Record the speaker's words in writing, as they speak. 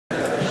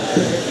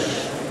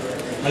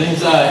My name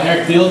is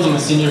Eric Fields. I'm a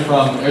senior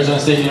from Arizona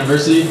State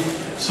University.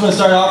 Just want to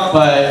start off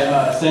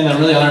by saying that I'm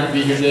really honored to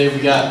be here today.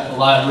 We got a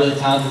lot of really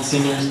talented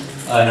seniors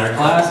in our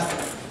class.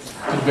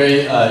 Could have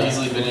very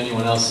easily been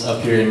anyone else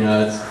up here, and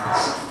it's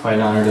quite an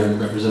honor to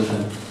represent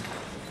them.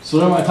 So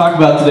what I want to talk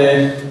about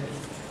today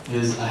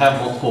is I have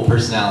multiple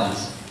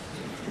personalities.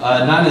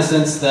 Not in the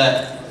sense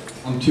that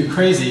I'm too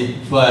crazy,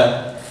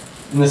 but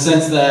in the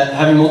sense that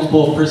having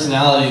multiple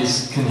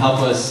personalities can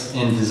help us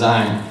in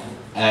design,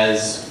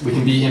 as we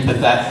can be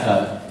empathetic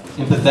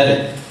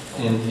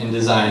in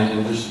design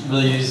and just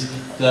really use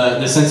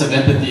the sense of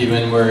empathy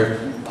when we're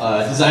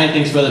designing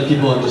things for other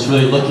people and just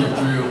really looking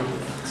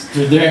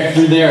through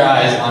their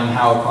eyes on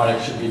how a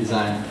product should be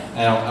designed.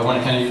 And I want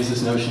to kind of use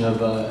this notion of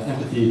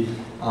empathy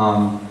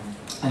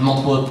and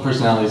multiple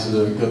personalities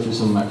to go through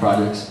some of my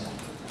projects.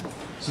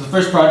 So the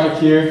first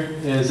project here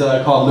is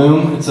called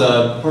Loom. It's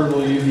a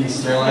portable UV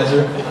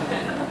sterilizer,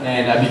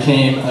 and I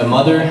became a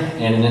mother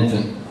and an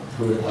infant.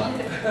 Who would have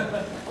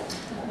thought?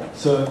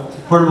 So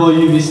portable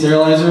UV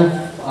sterilizer.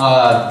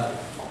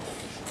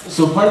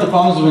 So part of the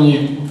problems when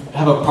you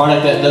have a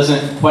product that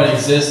doesn't quite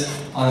exist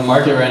on the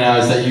market right now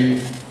is that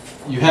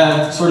you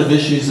have sort of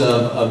issues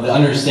of the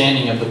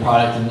understanding of the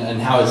product and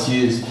how it's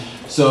used.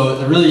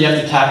 So really you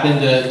have to tap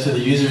into the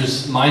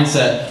user's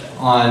mindset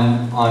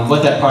on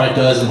what that product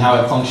does and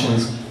how it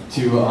functions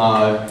to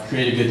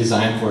create a good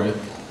design for it.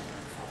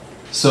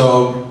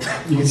 So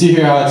you can see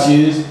here how it's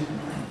used.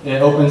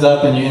 It opens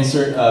up and you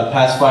insert a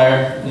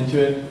pacifier into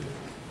it,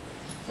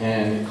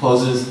 and it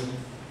closes,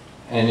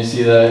 and you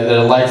see that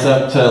it lights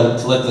up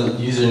to let the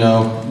user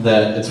know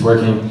that it's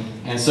working.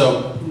 And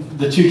so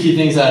the two key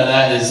things out of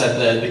that is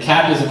that the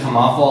cap doesn't come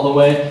off all the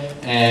way,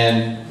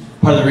 and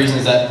part of the reason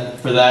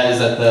for that is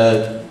that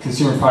the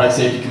Consumer Product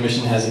Safety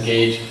Commission has a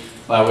gauge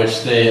by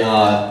which they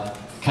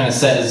kind of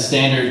set as a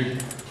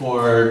standard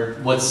for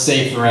what's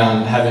safe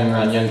around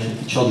young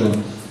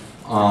children.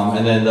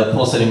 And then the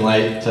pulsating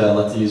light to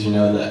let the user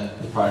know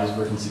that the product is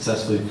working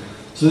successfully.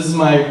 So this is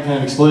my kind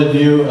of exploited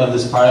view of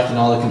this product and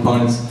all the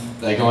components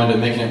that go into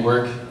making it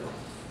work.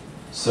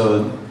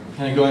 So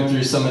kind of going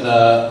through some of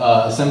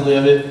the assembly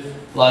of it.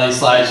 A lot of these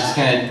slides just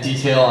kind of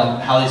detail on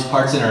how these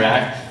parts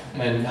interact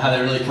and how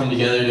they really come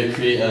together to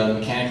create a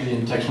mechanically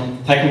and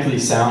technically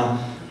sound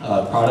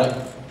product.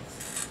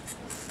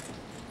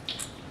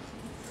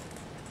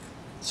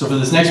 So for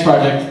this next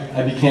project,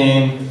 I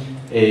became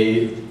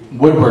a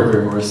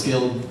woodworker or a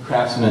skilled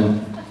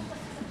craftsman.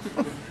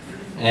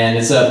 And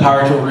it's a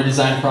power tool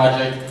redesign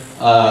project.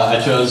 I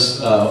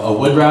chose a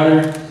wood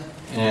router,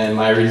 and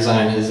my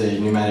redesign is a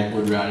pneumatic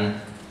wood router.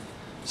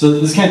 So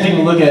this is kind of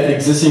taking a look at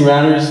existing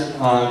routers.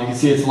 You can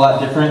see it's a lot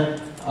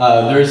different.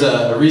 There's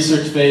a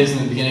research phase in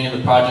the beginning of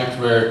the project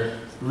where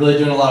we're really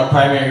doing a lot of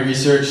primary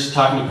research,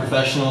 talking to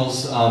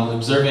professionals,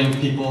 observing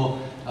people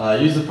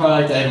use the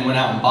product. I even went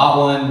out and bought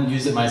one,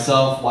 used it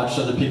myself, watched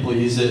other people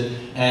use it,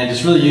 and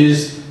just really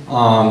used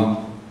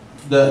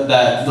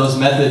those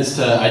methods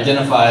to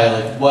identify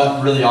like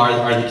what really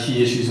are the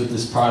key issues with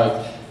this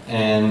product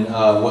and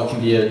what can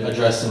be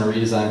addressed in a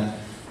redesign.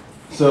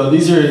 So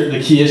these are the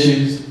key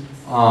issues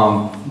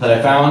that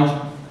I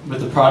found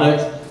with the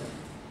product,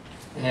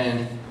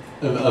 and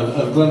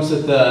a glimpse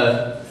at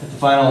the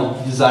final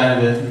design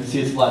of it. You can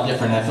see it's a lot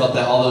different. I felt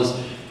that all those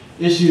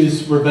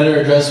issues were better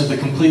addressed with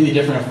a completely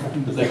different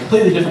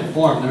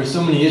form. There were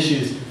so many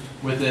issues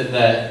with it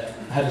that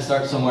I had to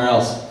start somewhere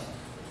else.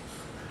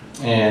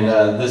 And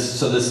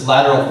this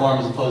lateral form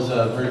as opposed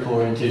to vertical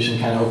orientation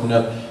kind of opened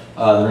up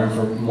the room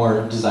for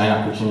more design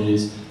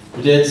opportunities.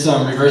 We did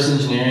some reverse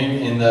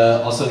engineering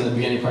also in the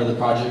beginning part of the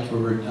project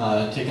where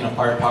we're taking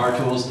apart power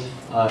tools,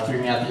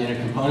 figuring out the inner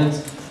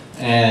components.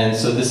 And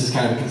so this is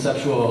kind of a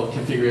conceptual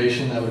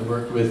configuration that would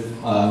work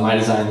with my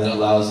design that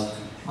allows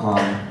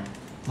a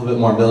little bit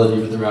more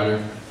ability with the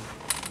router.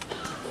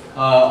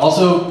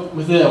 Also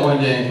with it, I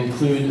wanted to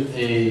include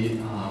a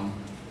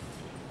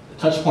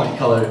touch point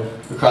color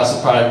across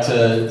the product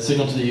to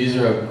signal to the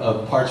user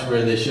of parts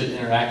where they should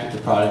interact with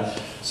the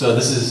product. So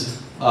this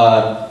is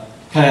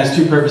kind of has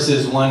two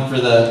purposes. One for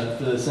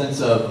the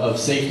sense of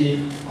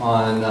safety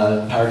on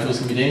power tools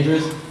can be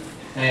dangerous,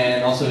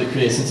 and also to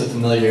create a sense of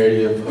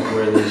familiarity of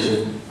where they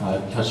should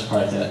touch the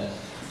product at.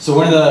 So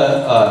one of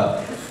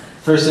the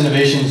first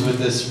innovations with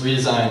this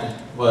redesign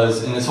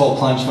was in this whole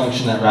plunge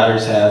function that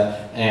routers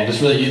have, and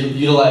just really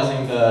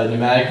utilizing the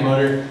pneumatic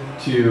motor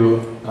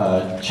to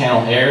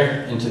channel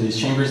air into these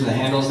chambers in the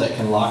handles that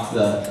can lock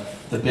the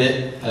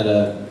bit at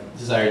a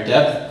desired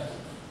depth,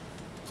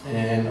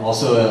 and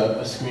also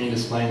a screen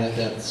displaying that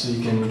depth so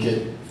you can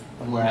get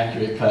a more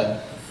accurate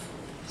cut.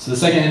 So the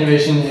second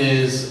innovation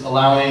is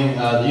allowing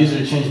the user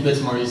to change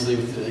bits more easily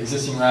with the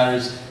existing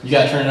routers. You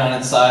got to turn it on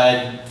its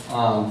side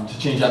to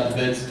change out the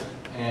bits,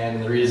 and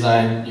in the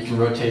redesign you can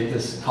rotate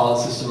this call-out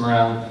system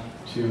around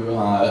to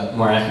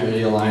more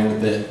accurately align the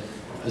bit,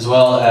 as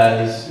well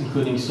as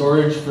including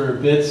storage for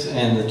bits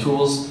and the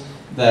tools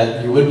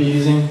that you would be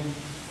using.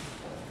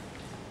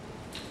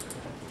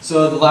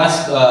 So the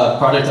last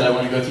project that I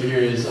want to go through here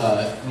is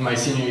in my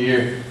senior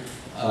year.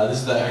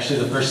 This is actually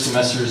the first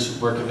semester's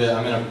work of it.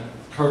 I'm in a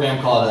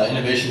program called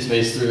Innovation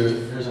Space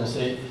through Arizona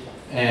State.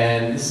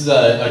 And this is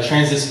a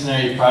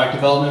transdisciplinary product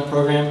development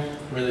program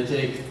where they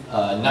take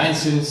 9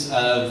 students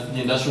out of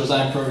the industrial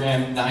design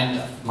program,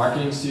 9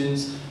 marketing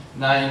students,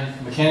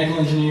 9 mechanical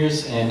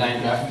engineers, and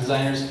 9 graphic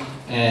designers,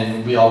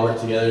 and we all work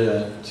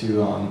together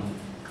to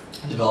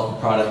develop a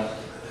product.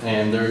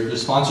 And they're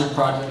sponsored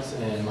projects,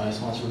 and my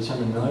sponsor was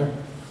Herman Miller.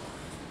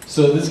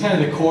 So this is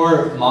kind of the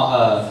core.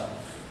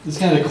 This is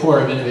kind of the core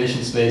of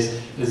Innovation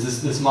Space.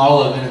 Is this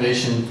model of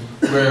innovation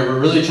where we're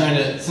really trying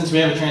to, since we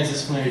have a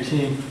transdisciplinary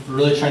team, we're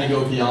really trying to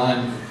go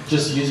beyond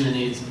just user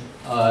needs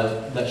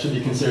that should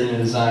be considered in a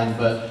design,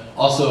 but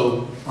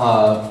also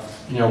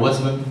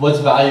what's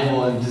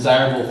valuable and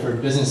desirable for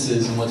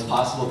businesses and what's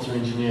possible through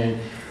engineering,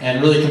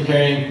 and really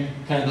comparing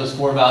kind of those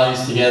 4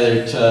 values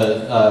together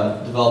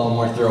to develop a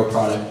more thorough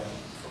product.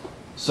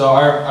 So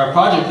our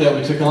project that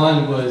we took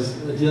on was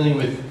dealing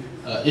with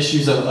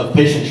issues of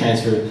patient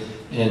transfer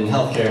in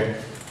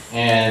healthcare,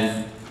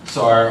 and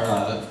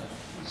so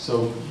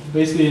so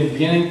basically in the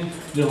beginning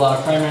we did a lot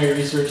of primary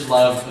research, a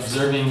lot of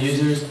observing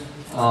users,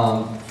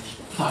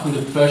 talking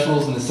to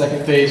professionals. In the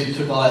second phase, we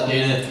took all that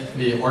data,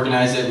 we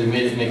organized it, we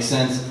made it make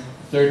sense.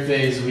 Third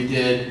phase, we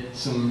did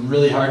some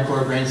really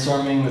hardcore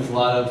brainstorming with a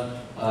lot of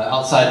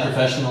outside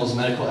professionals,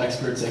 medical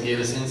experts that gave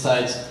us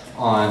insights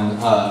on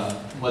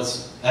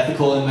what's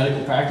ethical in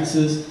medical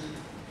practices.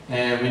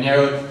 And we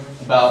narrowed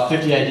about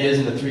 50 ideas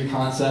into 3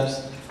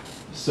 concepts.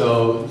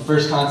 So the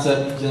first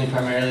concept, dealing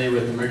primarily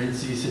with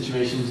emergency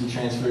situations and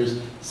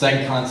transfers.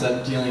 Second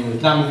concept, dealing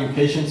with not moving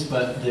patients,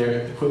 but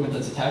their equipment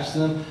that's attached to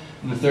them.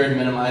 And the third,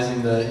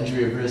 minimizing the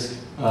injury of risk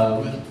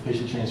with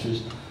patient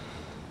transfers.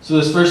 So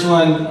this first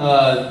one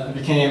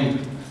became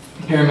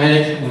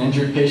paramedic, an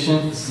injured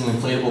patient. This is an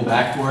inflatable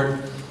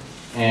backboard.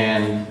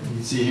 And you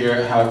can see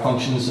here how it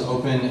functions to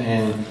open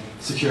and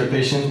secure a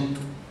patient.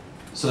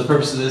 So the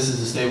purpose of this is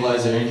to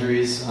stabilize their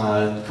injuries,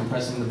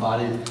 compressing the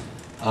body,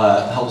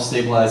 helps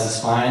stabilize the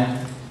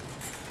spine.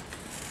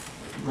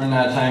 Running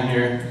out of time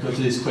here, go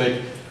through these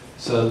quick.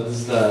 So this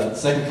is the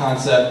second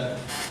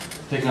concept,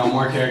 taking on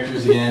more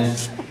characters again,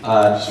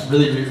 just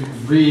really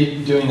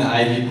redoing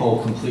the IV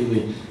pole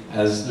completely,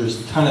 as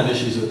there's a ton of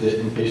issues with it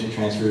in patient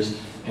transfers.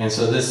 And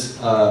so this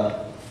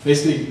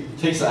basically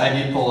takes the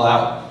IV pole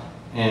out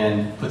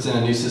and puts in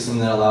a new system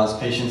that allows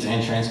patients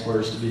and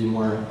transporters to be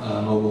more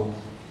mobile.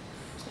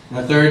 And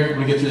the third, I'm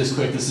going to get through this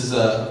quick, this is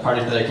a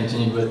project that I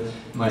continued with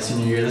my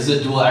senior year. This is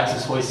a dual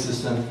axis hoist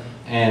system,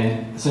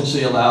 and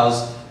essentially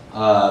allows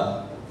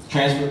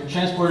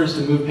transporters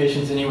to move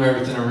patients anywhere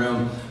within a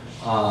room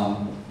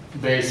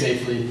very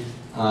safely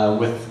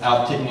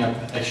without taking up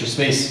extra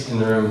space in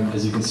the room,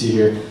 as you can see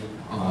here.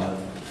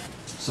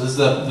 So this is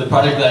the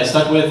project that I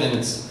stuck with, and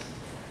it's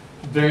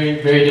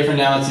very, very different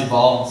now. It's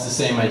evolved. It's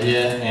the same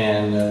idea,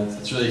 and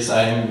it's really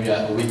exciting. We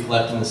got a week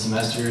left in the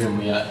semester, and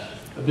we got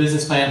a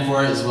business plan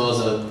for it, as well as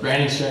a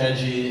branding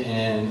strategy,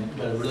 and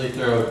got a really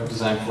thorough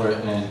design for it,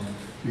 and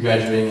we're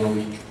graduating in a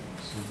week.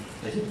 So,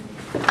 thank you.